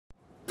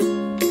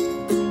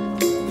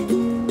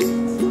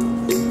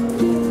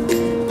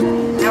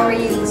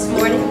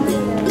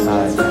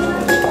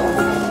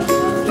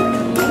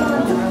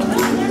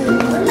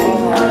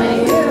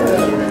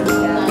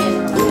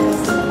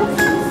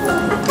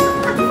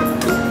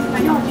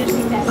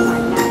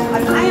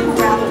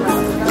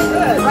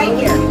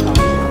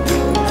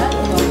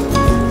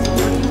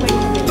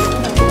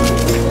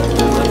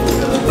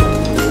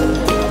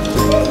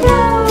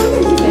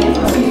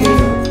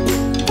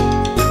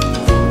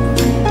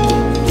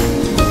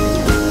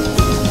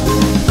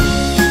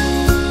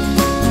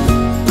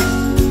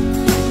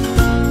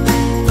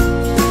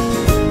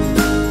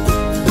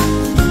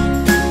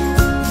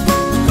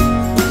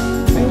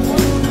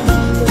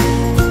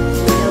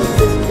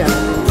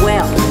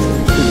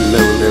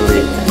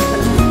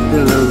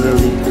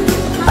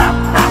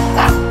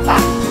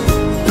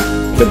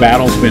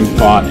battle's been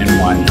fought and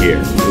won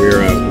here.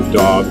 We're a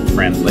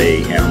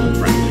dog-friendly,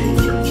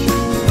 animal-friendly church.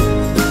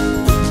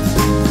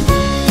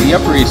 The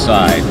Upper East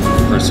Side,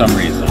 for some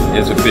reason,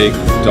 is a big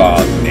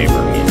dog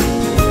neighborhood.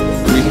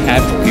 We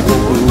had people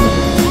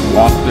who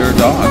walk their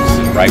dogs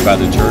right by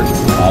the church.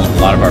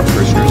 A lot of our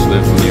parishioners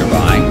live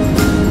nearby.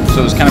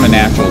 So it was kind of a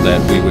natural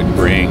that they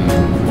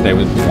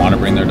would want to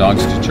bring their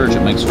dogs to church.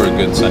 It makes for a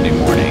good Sunday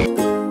morning.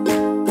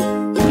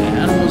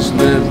 Animals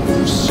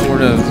live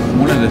sort of,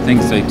 one of the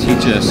things they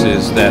teach us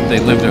is that they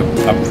lived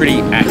a pretty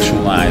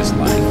actualized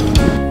life.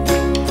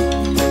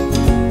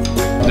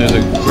 There's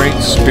a great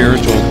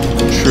spiritual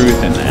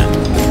truth in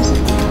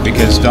that,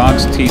 because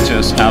dogs teach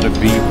us how to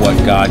be what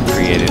God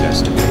created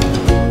us to be.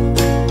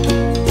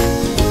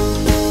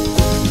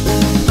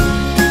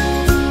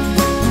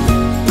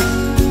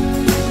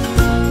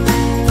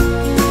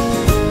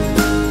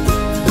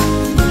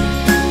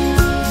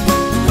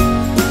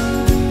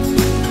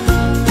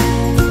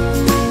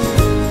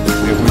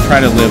 Try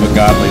to live a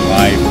godly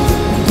life,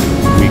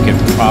 we can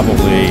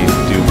probably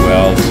do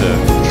well to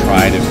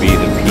try to be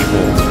the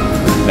people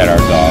that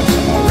our dogs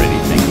already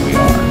think we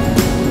are.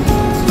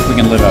 If we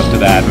can live up to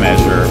that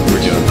measure,